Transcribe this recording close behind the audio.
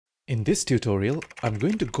In this tutorial, I'm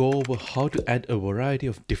going to go over how to add a variety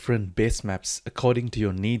of different base maps according to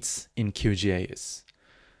your needs in QGIS.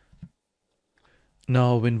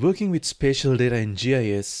 Now, when working with spatial data in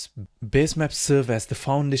GIS, base maps serve as the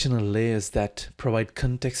foundational layers that provide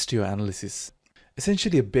context to your analysis.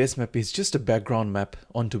 Essentially, a base map is just a background map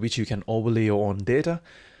onto which you can overlay your own data,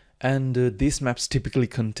 and these maps typically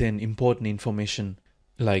contain important information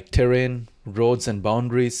like terrain, roads and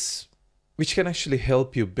boundaries, which can actually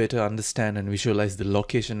help you better understand and visualize the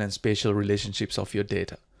location and spatial relationships of your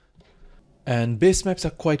data. And base maps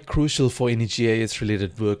are quite crucial for any GIS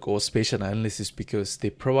related work or spatial analysis because they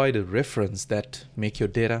provide a reference that make your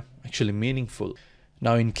data actually meaningful.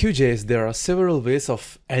 Now in QGIS, there are several ways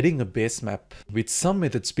of adding a base map, with some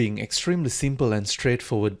methods being extremely simple and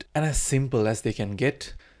straightforward and as simple as they can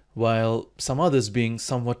get, while some others being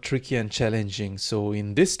somewhat tricky and challenging. So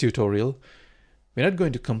in this tutorial, we're not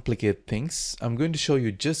going to complicate things. I'm going to show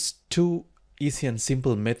you just two easy and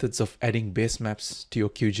simple methods of adding base maps to your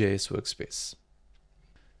QGIS workspace.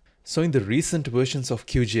 So in the recent versions of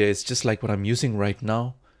QGIS, just like what I'm using right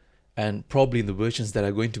now, and probably in the versions that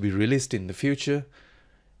are going to be released in the future,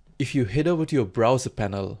 if you head over to your browser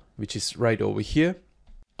panel, which is right over here,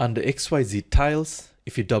 under XYZ tiles,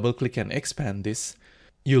 if you double click and expand this,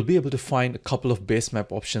 you'll be able to find a couple of base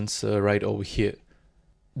map options right over here.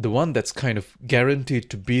 The one that's kind of guaranteed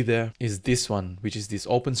to be there is this one, which is this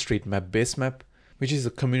OpenStreetMap base map, which is a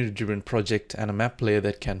community-driven project and a map layer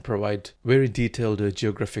that can provide very detailed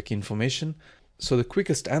geographic information. So the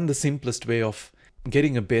quickest and the simplest way of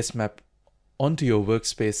getting a base map onto your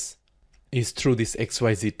workspace is through this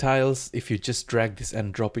XYZ tiles. If you just drag this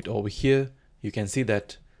and drop it over here, you can see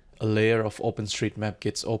that a layer of OpenStreetMap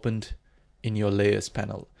gets opened in your layers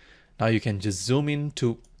panel. Now you can just zoom in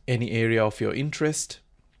to any area of your interest,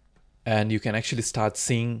 and you can actually start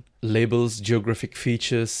seeing labels, geographic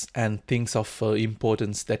features, and things of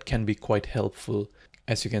importance that can be quite helpful,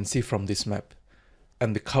 as you can see from this map.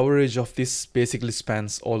 And the coverage of this basically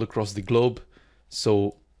spans all across the globe.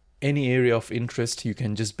 So any area of interest you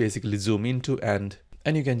can just basically zoom into and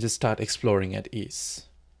you can just start exploring at ease.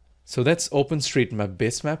 So that's OpenStreetMap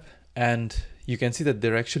base map, and you can see that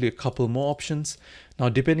there are actually a couple more options. Now,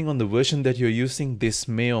 depending on the version that you're using, this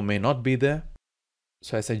may or may not be there.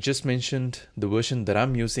 So as I just mentioned, the version that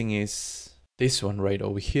I'm using is this one right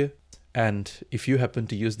over here. And if you happen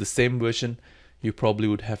to use the same version, you probably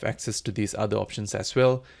would have access to these other options as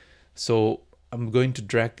well. So I'm going to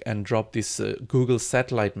drag and drop this Google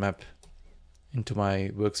satellite map into my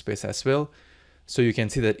workspace as well. So you can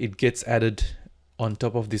see that it gets added on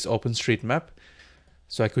top of this OpenStreetMap.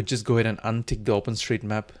 So I could just go ahead and untick the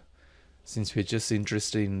OpenStreetMap since we're just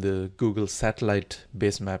interested in the Google satellite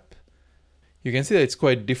base map. You can see that it's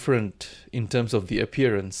quite different in terms of the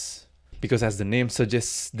appearance, because as the name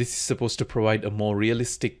suggests, this is supposed to provide a more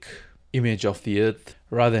realistic image of the Earth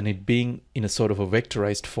rather than it being in a sort of a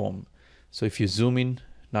vectorized form. So if you zoom in,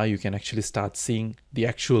 now you can actually start seeing the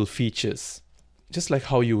actual features, just like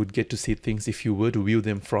how you would get to see things if you were to view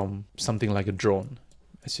them from something like a drone,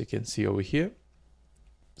 as you can see over here.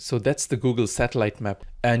 So that's the Google satellite map,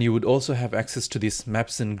 and you would also have access to this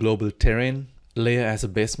Maps and Global Terrain layer as a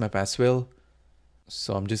base map as well.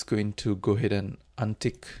 So I'm just going to go ahead and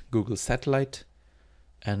untick Google Satellite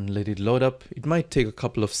and let it load up. It might take a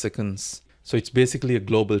couple of seconds. So it's basically a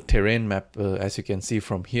global terrain map, as you can see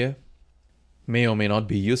from here. May or may not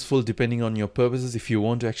be useful depending on your purposes. If you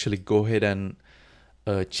want to actually go ahead and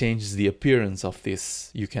change the appearance of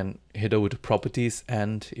this, you can head over to Properties,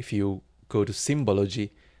 and if you go to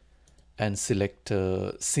Symbology and select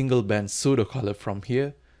single band pseudo color from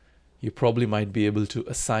here, you probably might be able to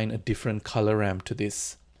assign a different color ramp to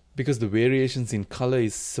this, because the variations in color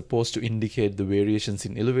is supposed to indicate the variations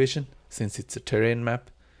in elevation since it's a terrain map.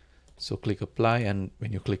 So click apply, and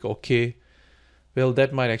when you click OK, well,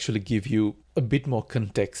 that might actually give you a bit more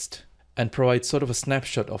context and provide sort of a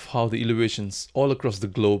snapshot of how the elevations all across the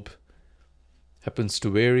globe happens to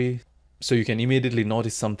vary. So you can immediately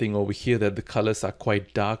notice something over here, that the colors are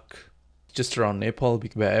quite dark just around Nepal,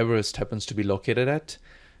 where Everest happens to be located at.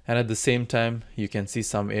 And at the same time, you can see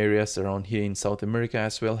some areas around here in South America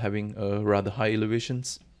as well having rather high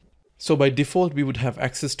elevations. So by default, we would have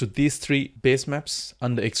access to these three base maps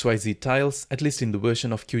under XYZ tiles, at least in the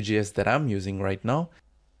version of QGIS that I'm using right now.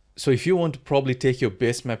 So if you want to probably take your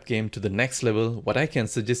base map game to the next level, what I can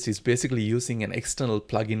suggest is basically using an external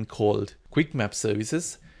plugin called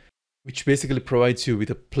QuickMapServices, which basically provides you with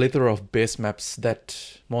a plethora of base maps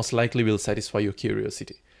that most likely will satisfy your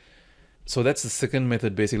curiosity. So that's the second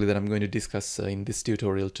method basically that I'm going to discuss in this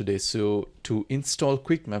tutorial today. So to install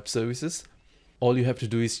QuickMapServices, all you have to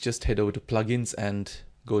do is just head over to plugins and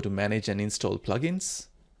go to manage and install plugins.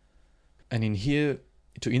 And in here,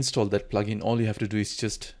 to install that plugin, all you have to do is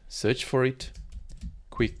just search for it,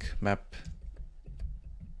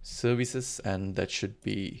 QuickMapServices, and that should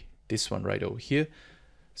be this one right over here.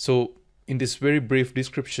 So in this very brief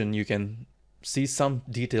description, you can see some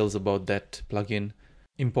details about that plugin,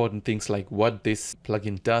 important things like what this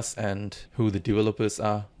plugin does and who the developers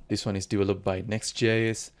are. This one is developed by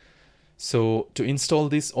Next.js. So to install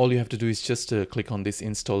this, all you have to do is just click on this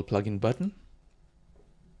install plugin button.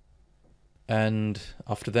 And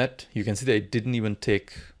after that, you can see that it didn't even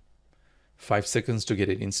take 5 seconds to get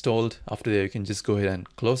it installed. After that, you can just go ahead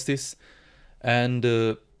and close this.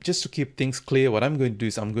 And just to keep things clear, what I'm going to do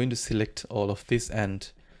is I'm going to select all of this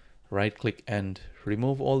and right click and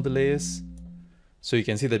remove all the layers. So you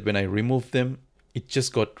can see that when I remove them, it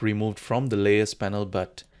just got removed from the layers panel,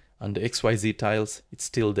 but under XYZ tiles, it's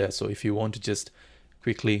still there. So if you want to just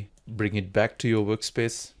quickly bring it back to your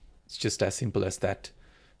workspace, it's just as simple as that.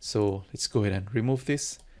 So let's go ahead and remove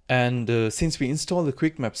this. And since we install the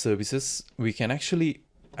QuickMapServices, we can actually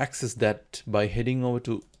access that by heading over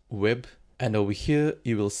to Web. And over here,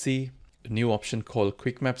 you will see a new option called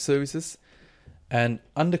QuickMapServices. And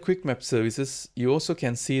under QuickMapServices, you also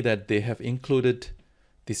can see that they have included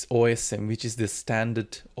this OSM, which is the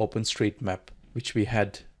standard OpenStreetMap, which we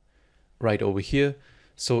had right over here.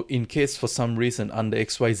 So in case for some reason under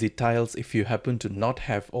XYZ tiles, if you happen to not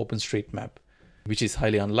have OpenStreetMap, which is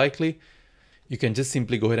highly unlikely, you can just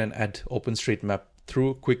simply go ahead and add OpenStreetMap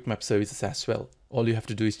through QuickMapServices as well. All you have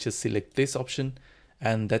to do is just select this option,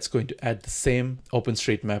 and that's going to add the same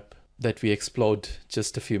OpenStreetMap that we explored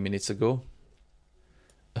just a few minutes ago.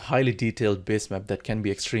 A highly detailed base map that can be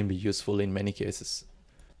extremely useful in many cases.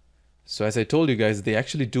 So as I told you guys, they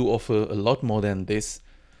actually do offer a lot more than this.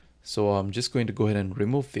 So I'm just going to go ahead and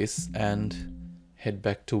remove this and head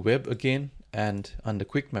back to Web again. And under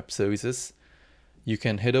QuickMapServices, you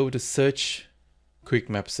can head over to Search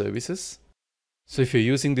QuickMapServices. So if you're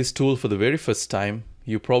using this tool for the very first time,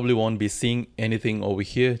 you probably won't be seeing anything over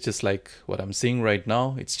here, just like what I'm seeing right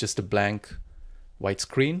now. It's just a blank white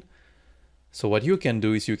screen. So what you can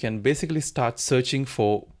do is you can basically start searching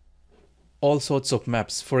for all sorts of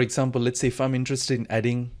maps. For example, let's say if I'm interested in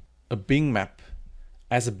adding a Bing map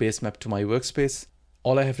as a base map to my workspace,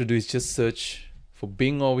 all I have to do is just search for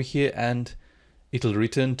Bing over here, and it'll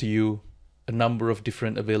return to you a number of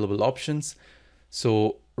different available options.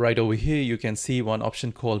 So right over here, you can see one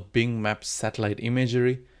option called Bing Maps Satellite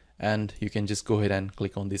Imagery, and you can just go ahead and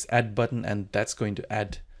click on this add button, and that's going to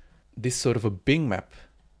add this sort of a Bing map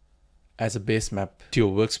as a base map to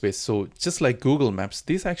your workspace. So just like Google Maps,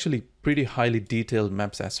 these are actually pretty highly detailed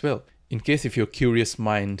maps as well. In case if your curious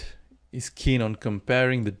mind is keen on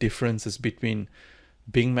comparing the differences between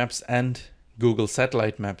Bing Maps and Google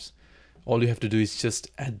Satellite Maps, all you have to do is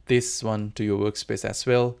just add this one to your workspace as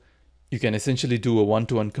well. You can essentially do a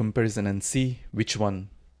one-to-one comparison and see which one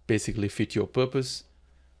basically fit your purpose,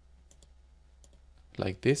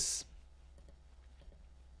 like this.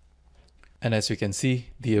 And as you can see,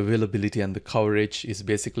 the availability and the coverage is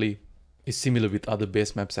similar with other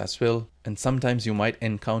base maps as well. And sometimes you might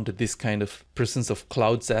encounter this kind of presence of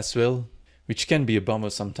clouds as well, which can be a bummer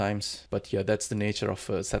sometimes. But yeah, that's the nature of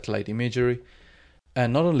satellite imagery.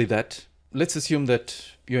 And not only that, let's assume that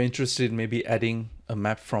you're interested in maybe adding a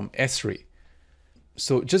map from ESRI.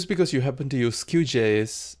 So just because you happen to use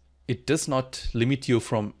QGIS, it does not limit you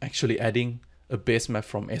from actually adding a base map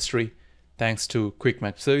from ESRI thanks to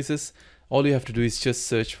QuickMapServices. All you have to do is just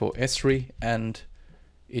search for ESRI, and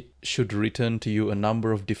it should return to you a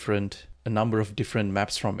number of different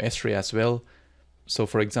maps from ESRI as well. So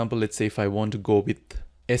for example, let's say if I want to go with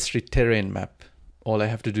ESRI Terrain Map, all I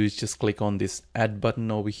have to do is just click on this add button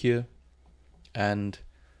over here, and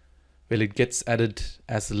well, it gets added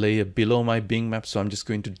as a layer below my Bing map. So I'm just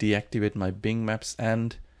going to deactivate my Bing maps,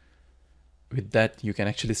 and with that you can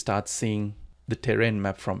actually start seeing the terrain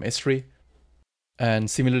map from ESRI.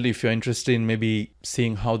 And similarly, if you're interested in maybe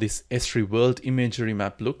seeing how this ESRI world imagery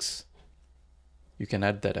map looks, you can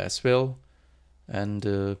add that as well, and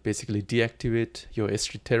basically deactivate your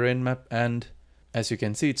ESRI terrain map. And as you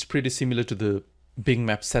can see, it's pretty similar to the Bing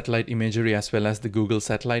Map satellite imagery as well as the Google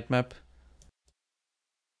satellite map.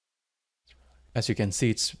 As you can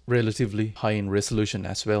see, it's relatively high in resolution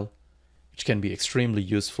as well, which can be extremely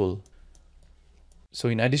useful. So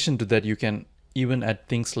in addition to that, you can even add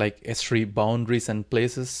things like ESRI boundaries and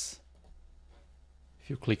places. If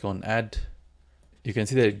you click on add, you can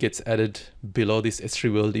see that it gets added below this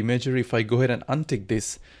ESRI world imagery. If I go ahead and untick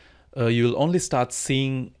this, you'll only start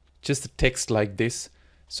seeing just the text like this.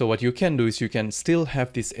 So what you can do is you can still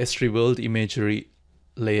have this ESRI world imagery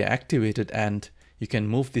layer activated, and you can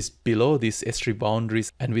move this below these ESRI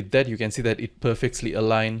boundaries, and with that you can see that it perfectly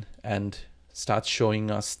aligns and starts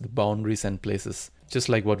showing us the boundaries and places just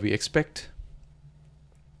like what we expect.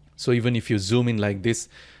 So even if you zoom in like this,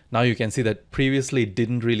 now you can see that previously it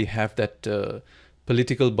didn't really have that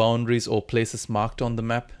political boundaries or places marked on the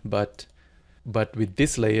map, but with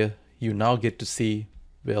this layer you now get to see,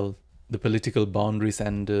 well, the political boundaries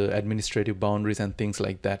and administrative boundaries and things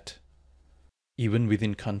like that, even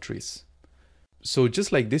within countries. So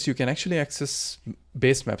just like this, you can actually access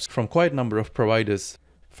base maps from quite a number of providers.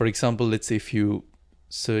 For example, let's say if you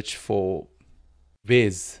search for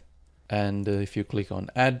WAZE, and if you click on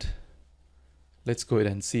add, let's go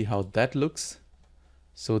ahead and see how that looks.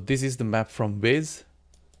 So this is the map from WAZE,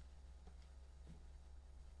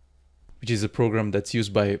 which is a program that's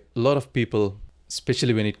used by a lot of people,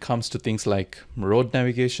 especially when it comes to things like road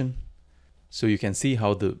navigation. So you can see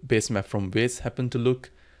how the base map from WAZE happen to look.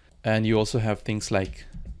 And you also have things like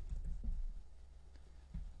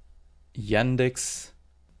Yandex.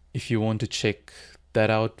 If you want to check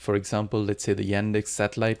that out, for example, let's say the Yandex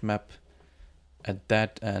satellite map, add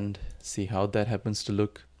that and see how that happens to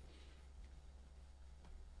look.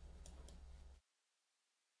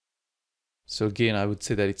 So again, I would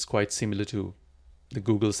say that it's quite similar to the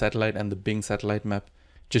Google satellite and the Bing satellite map,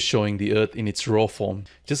 just showing the Earth in its raw form,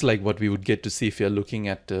 just like what we would get to see if you're looking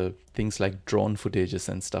at things like drone footages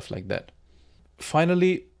and stuff like that.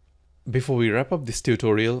 Finally, before we wrap up this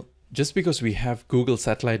tutorial, just because we have Google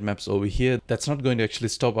satellite maps over here, that's not going to actually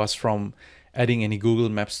stop us from adding any Google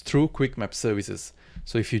Maps through QuickMapServices.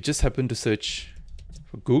 So if you just happen to search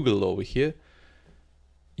for Google over here,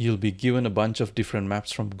 you'll be given a bunch of different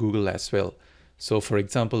maps from Google as well. So for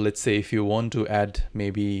example, let's say if you want to add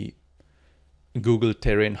maybe Google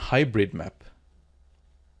Terrain Hybrid Map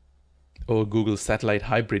or Google Satellite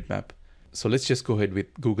Hybrid Map. So let's just go ahead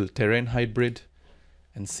with Google Terrain Hybrid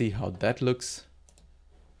and see how that looks.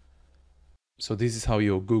 So this is how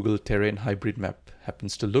your Google Terrain Hybrid Map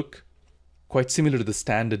happens to look. Quite similar to the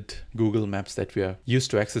standard Google Maps that we are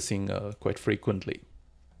used to accessing quite frequently.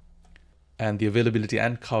 And the availability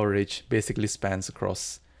and coverage basically spans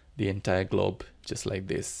across the entire globe, just like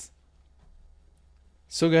this.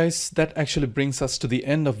 So guys, that actually brings us to the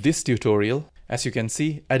end of this tutorial. As you can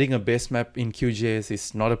see, adding a base map in QGIS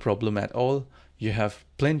is not a problem at all. You have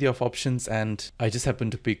plenty of options, and I just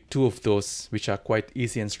happened to pick 2 of those, which are quite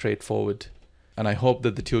easy and straightforward. And I hope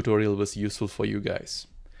that the tutorial was useful for you guys.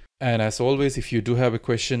 And as always, if you do have a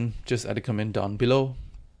question, just add a comment down below.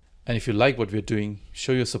 And if you like what we're doing,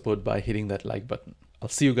 show your support by hitting that like button. I'll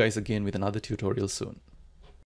see you guys again with another tutorial soon.